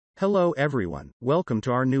Hello everyone, welcome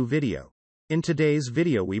to our new video. In today's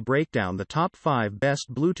video we break down the top 5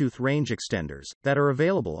 best Bluetooth range extenders that are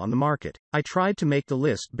available on the market. I tried to make the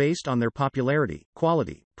list based on their popularity,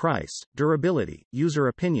 quality, price, durability, user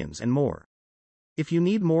opinions and more. If you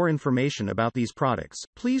need more information about these products,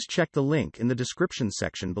 please check the link in the description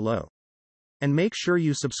section below. And make sure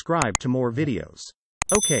you subscribe to more videos.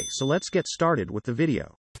 Okay, so let's get started with the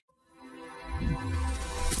video.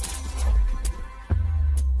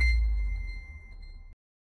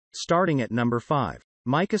 Starting at number 5.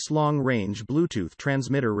 Miccus Long-Range Bluetooth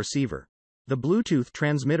Transmitter Receiver. The Bluetooth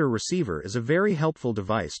transmitter receiver is a very helpful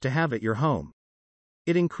device to have at your home.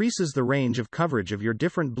 It increases the range of coverage of your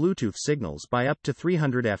different Bluetooth signals by up to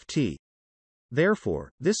 300 ft.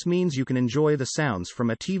 Therefore, this means you can enjoy the sounds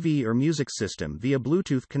from a TV or music system via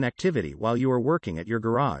Bluetooth connectivity while you are working at your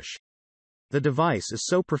garage. The device is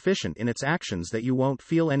so proficient in its actions that you won't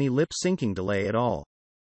feel any lip-syncing delay at all.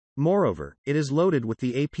 Moreover, it is loaded with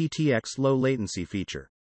the aptX low latency feature.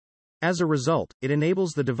 As a result, it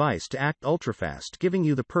enables the device to act ultrafast, giving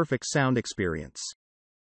you the perfect sound experience.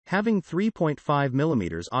 Having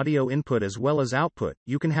 3.5mm audio input as well as output,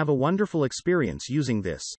 you can have a wonderful experience using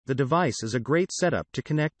this. The device is a great setup to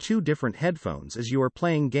connect two different headphones as you are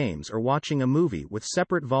playing games or watching a movie with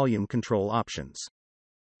separate volume control options.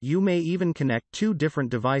 You may even connect two different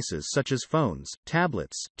devices such as phones,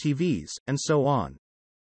 tablets, TVs, and so on.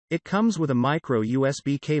 It comes with a micro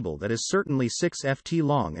USB cable that is certainly 6 ft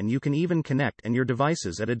long, and you can even connect your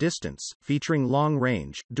devices at a distance, featuring long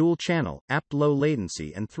range, dual channel, apt low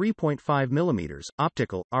latency and 3.5mm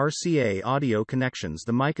optical RCA audio connections.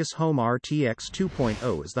 The Miccus Home RTX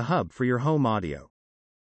 2.0 is the hub for your home audio.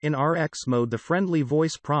 In RX mode, the friendly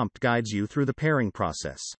voice prompt guides you through the pairing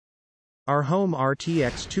process. Our Home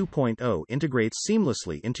RTX 2.0 integrates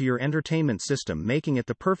seamlessly into your entertainment system, making it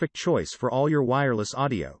the perfect choice for all your wireless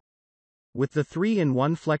audio. With the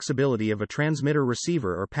 3-in-1 flexibility of a transmitter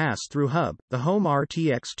receiver or pass-through hub, the Home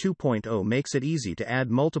RTX 2.0 makes it easy to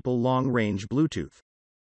add multiple long-range Bluetooth.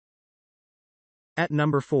 At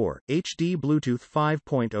number 4, HD Bluetooth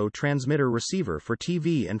 5.0 Transmitter Receiver for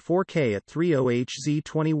TV and 4K at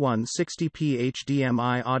 30HZ2160p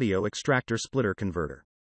HDMI Audio Extractor Splitter Converter.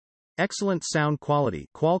 Excellent sound quality.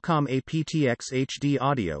 Qualcomm aptX HD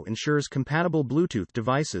audio ensures compatible Bluetooth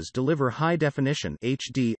devices deliver high-definition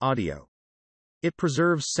HD audio. It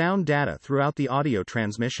preserves sound data throughout the audio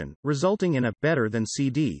transmission, resulting in a better than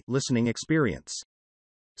CD listening experience.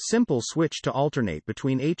 Simple switch to alternate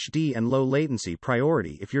between HD and low latency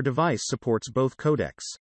priority if your device supports both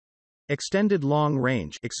codecs. Extended long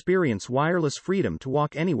range. Experience wireless freedom to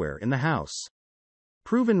walk anywhere in the house.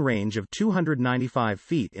 Proven range of 295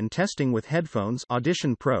 feet in testing with headphones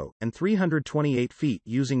Audition Pro, and 328 feet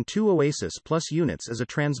using two Oasis Plus units as a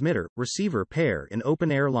transmitter-receiver pair in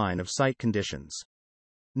open-air line-of-sight conditions.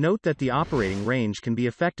 Note that the operating range can be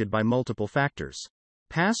affected by multiple factors.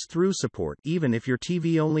 Pass-through support. Even if your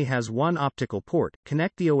TV only has one optical port,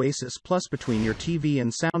 connect the Oasis Plus between your TV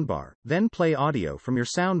and soundbar, then play audio from your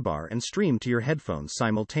soundbar and stream to your headphones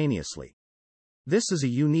simultaneously. This is a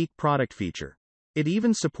unique product feature. It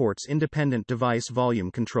even supports independent device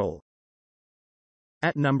volume control.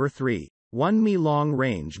 At number 3. 1Me Long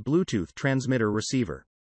Range Bluetooth Transmitter Receiver.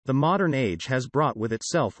 The modern age has brought with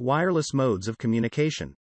itself wireless modes of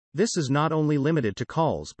communication. This is not only limited to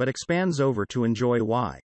calls but expands over to enjoy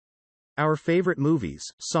our favorite movies,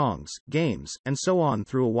 songs, games, and so on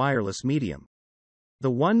through a wireless medium.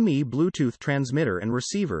 The 1Me Bluetooth transmitter and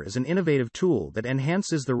receiver is an innovative tool that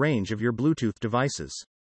enhances the range of your Bluetooth devices.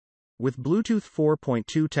 With Bluetooth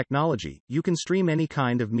 4.2 technology, you can stream any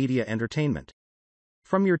kind of media entertainment.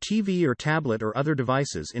 From your TV or tablet or other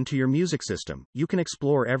devices into your music system, you can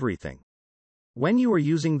explore everything. When you are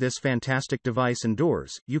using this fantastic device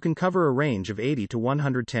indoors, you can cover a range of 80 to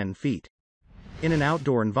 110 feet. In an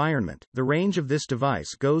outdoor environment, the range of this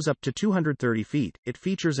device goes up to 230 feet. It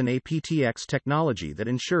features an aptX technology that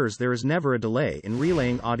ensures there is never a delay in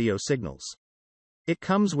relaying audio signals. It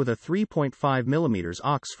comes with a 3.5mm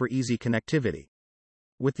aux for easy connectivity.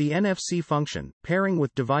 With the NFC function, pairing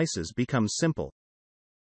with devices becomes simple.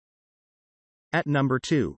 At number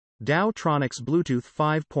 2. Tronics Bluetooth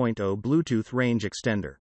 5.0 Bluetooth Range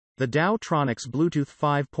Extender. The Tronics Bluetooth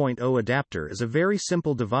 5.0 adapter is a very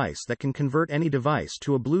simple device that can convert any device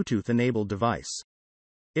to a Bluetooth-enabled device.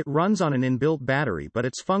 It runs on an inbuilt battery, but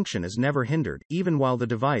its function is never hindered, even while the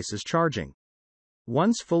device is charging.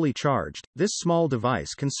 Once fully charged, this small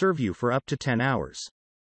device can serve you for up to 10 hours.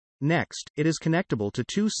 Next, it is connectable to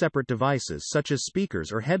two separate devices such as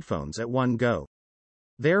speakers or headphones at one go.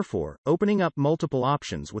 Therefore, opening up multiple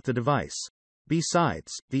options with the device.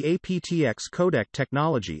 Besides, the aptX codec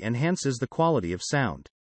technology enhances the quality of sound.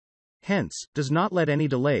 Hence, does not let any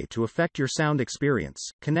delay to affect your sound experience.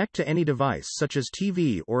 Connect to any device such as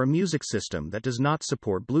TV or a music system that does not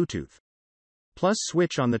support Bluetooth. Plus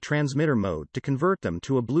switch on the transmitter mode to convert them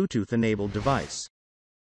to a Bluetooth-enabled device.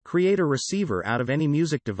 Create a receiver out of any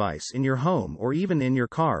music device in your home or even in your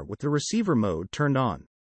car with the receiver mode turned on.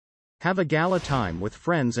 Have a gala time with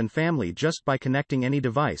friends and family just by connecting any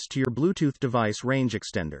device to your Bluetooth device range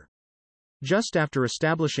extender. Just after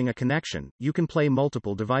establishing a connection, you can play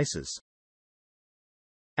multiple devices.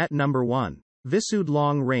 At number 1. Visoud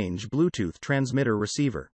Long-Range Bluetooth Transmitter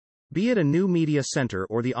Receiver. Be it a new media center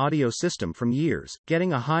or the audio system from years,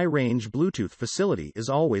 getting a high-range Bluetooth facility is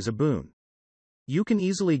always a boon. You can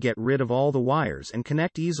easily get rid of all the wires and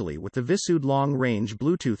connect easily with the Visoud Long-Range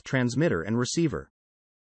Bluetooth Transmitter and Receiver.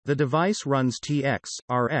 The device runs TX,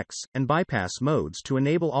 RX, and bypass modes to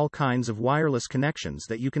enable all kinds of wireless connections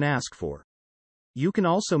that you can ask for. You can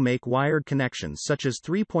also make wired connections such as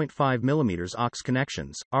 3.5mm aux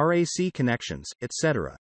connections, RAC connections,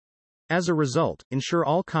 etc. As a result, ensure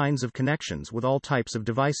all kinds of connections with all types of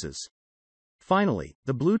devices. Finally,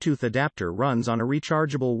 the Bluetooth adapter runs on a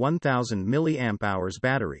rechargeable 1000 mAh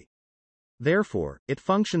battery. Therefore, it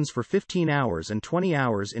functions for 15 hours and 20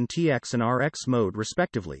 hours in TX and RX mode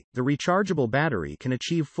respectively. The rechargeable battery can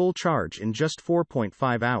achieve full charge in just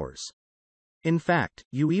 4.5 hours. In fact,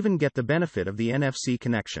 you even get the benefit of the NFC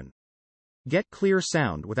connection. Get clear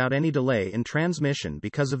sound without any delay in transmission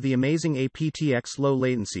because of the amazing aptX low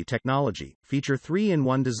latency technology. Feature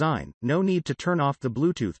 3-in-1 design, no need to turn off the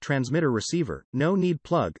Bluetooth transmitter receiver, no need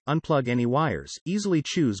unplug any wires, easily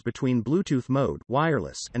choose between Bluetooth mode,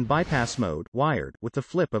 wireless, and bypass mode, wired, with the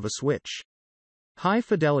flip of a switch. High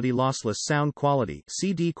fidelity lossless sound quality,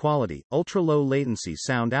 CD quality, ultra-low latency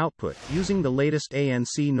sound output, using the latest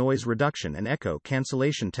ANC noise reduction and echo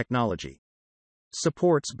cancellation technology.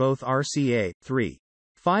 Supports both RCA,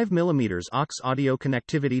 3.5mm aux audio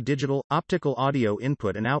connectivity digital, optical audio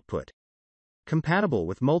input and output. Compatible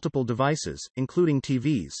with multiple devices, including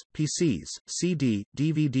TVs, PCs, CD,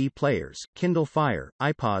 DVD players, Kindle Fire,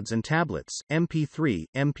 iPods and tablets, MP3,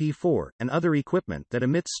 MP4, and other equipment that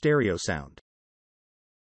emits stereo sound.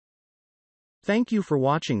 Thank you for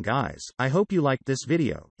watching guys, I hope you liked this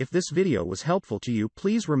video. If this video was helpful to you,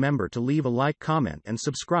 please remember to leave a like, comment and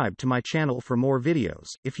subscribe to my channel for more videos.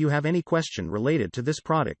 If you have any question related to this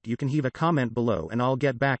product you can leave a comment below and I'll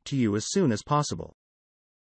get back to you as soon as possible.